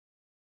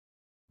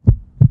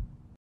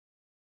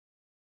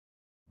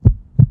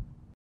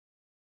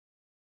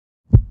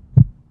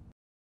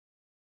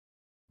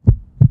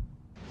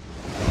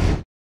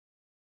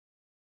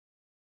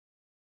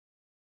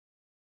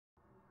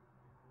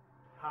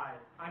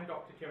I'm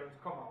Dr. Terrence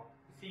Kommal,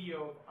 the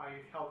CEO of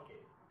Ayush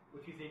Healthcare,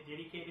 which is a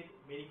dedicated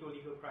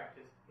medico-legal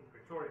practice in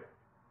Pretoria.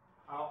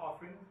 Our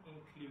offerings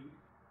include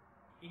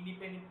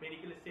independent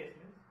medical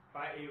assessments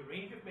by a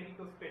range of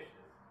medical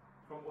specialists,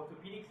 from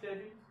orthopedic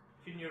surgeons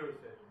to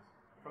neurosurgeons,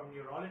 from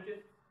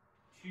neurologists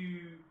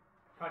to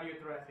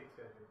cardiothoracic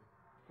surgeons.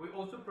 We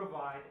also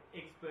provide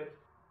expert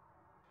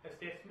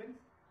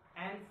assessments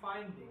and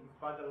findings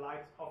by the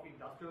likes of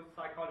industrial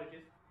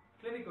psychologists,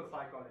 clinical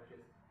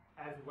psychologists,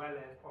 as well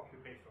as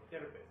occupational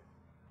therapists.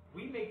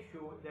 We make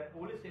sure that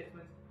all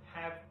assessments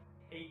have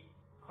a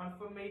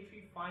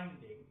confirmatory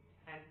finding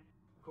and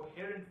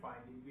coherent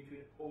finding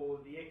between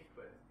all the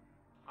experts.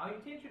 Our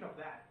intention of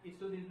that is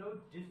so there's no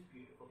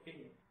dispute of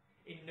opinion.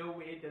 In no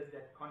way does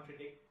that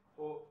contradict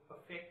or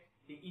affect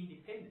the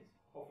independence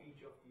of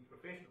each of the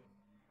professionals.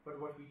 But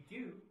what we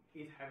do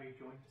is have a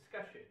joint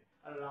discussion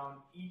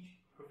around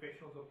each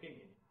professional's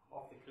opinion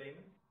of the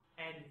claimant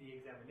and the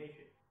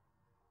examination.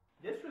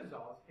 This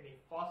results in a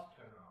fast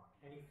turnaround,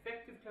 an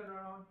effective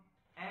turnaround,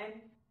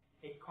 and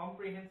a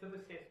comprehensive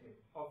assessment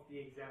of the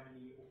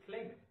examinee or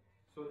claimant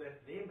so that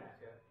their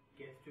matter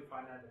gets to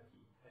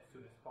finality as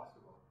soon as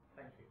possible.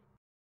 Thank you.